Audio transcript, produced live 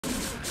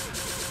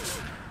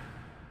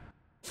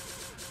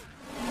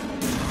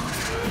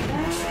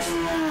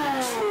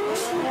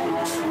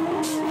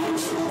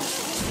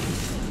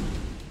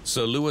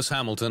Sir Lewis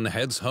Hamilton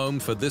heads home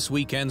for this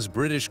weekend's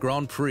British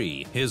Grand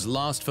Prix, his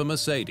last for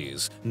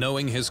Mercedes,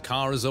 knowing his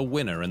car is a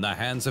winner in the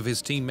hands of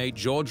his teammate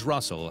George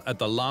Russell at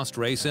the last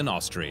race in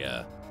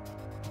Austria.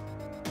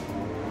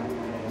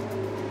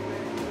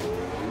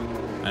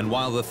 And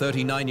while the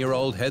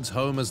 39-year-old heads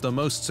home as the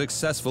most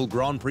successful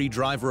Grand Prix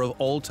driver of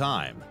all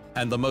time,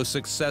 and the most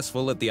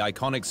successful at the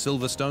iconic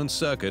Silverstone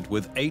circuit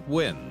with 8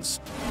 wins,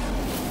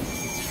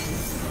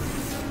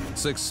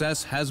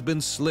 success has been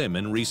slim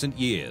in recent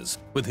years,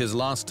 with his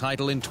last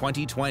title in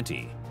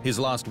 2020, his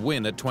last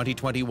win at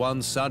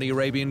 2021's Saudi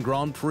Arabian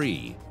Grand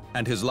Prix,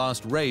 and his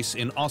last race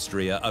in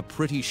Austria a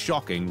pretty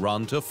shocking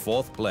run to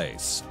 4th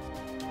place.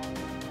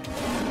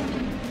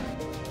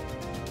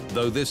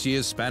 Though this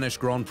year's Spanish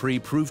Grand Prix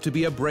proved to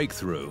be a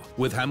breakthrough,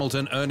 with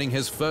Hamilton earning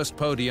his first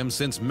podium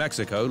since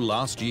Mexico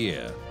last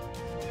year.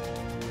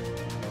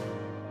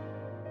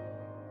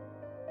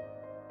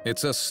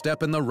 It's a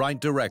step in the right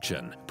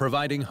direction,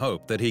 providing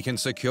hope that he can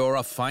secure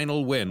a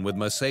final win with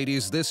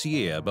Mercedes this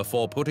year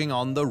before putting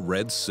on the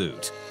red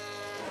suit.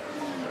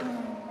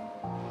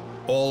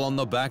 All on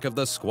the back of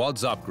the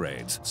squad's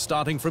upgrades,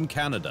 starting from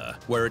Canada,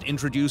 where it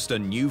introduced a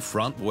new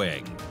front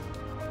wing.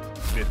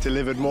 It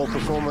delivered more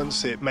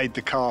performance, it made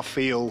the car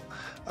feel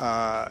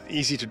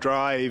easy to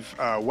drive,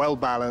 well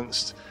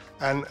balanced,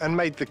 and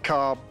made the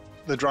car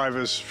the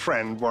driver's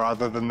friend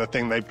rather than the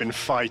thing they've been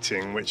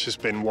fighting, which has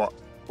been what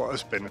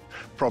has been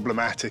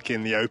problematic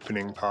in the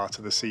opening part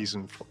of the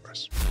season for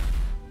us.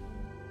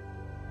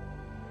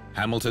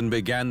 Hamilton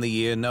began the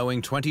year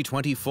knowing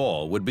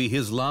 2024 would be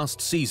his last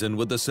season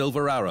with the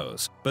Silver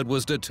Arrows, but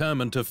was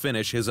determined to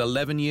finish his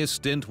 11-year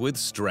stint with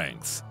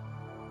strength.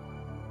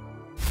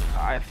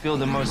 I feel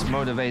the most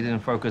motivated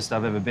and focused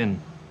I've ever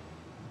been.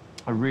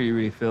 I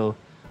really feel,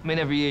 I mean,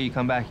 every year you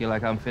come back, you're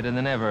like, I'm fitter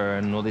than ever,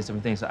 and all these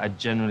different things. I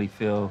generally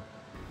feel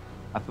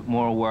I put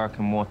more work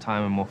and more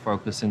time and more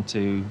focus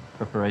into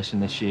preparation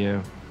this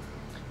year.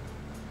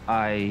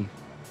 I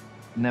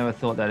never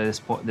thought that at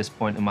this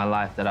point in my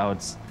life that I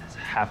would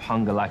have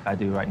hunger like I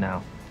do right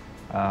now.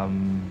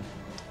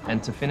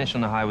 And to finish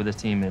on a high with the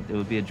team, it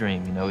would be a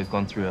dream. You know, we've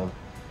gone through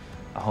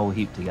a whole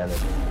heap together.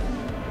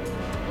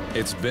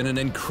 It's been an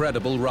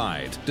incredible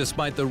ride,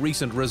 despite the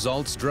recent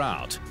results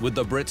drought, with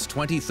the Brits'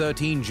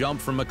 2013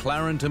 jump from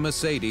McLaren to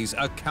Mercedes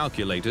a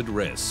calculated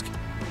risk.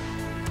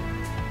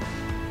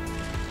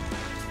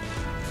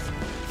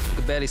 I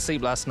could barely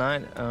sleep last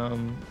night.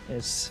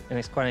 It's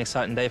quite an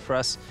exciting day for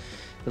us.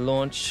 The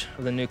launch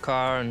of the new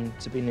car and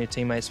to be new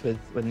teammates with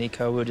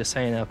Nico. We were just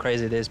saying how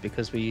crazy it is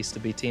because we used to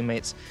be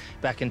teammates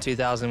back in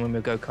 2000 when we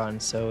were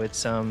go-karting. So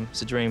it's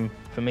a dream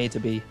for me to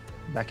be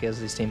back here as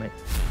his teammate.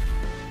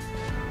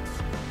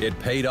 It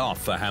paid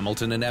off for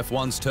Hamilton in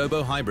F1's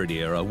turbo hybrid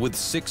era with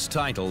 6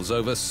 titles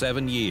over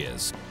 7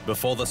 years,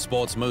 before the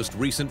sport's most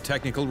recent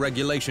technical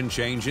regulation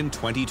change in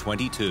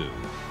 2022.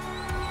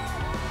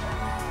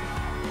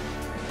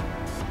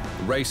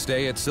 Race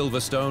day at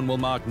Silverstone will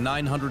mark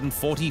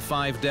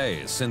 945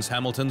 days since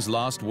Hamilton's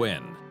last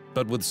win.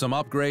 But with some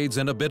upgrades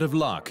and a bit of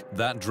luck,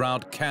 that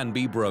drought can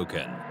be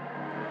broken.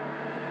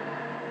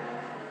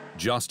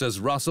 Just as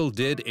Russell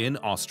did in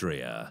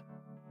Austria.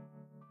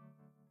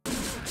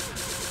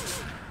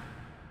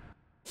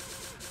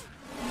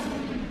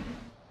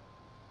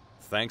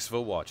 Thanks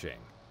for watching.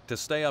 To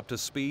stay up to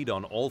speed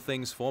on all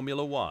things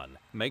Formula One,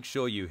 make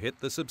sure you hit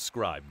the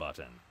subscribe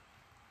button.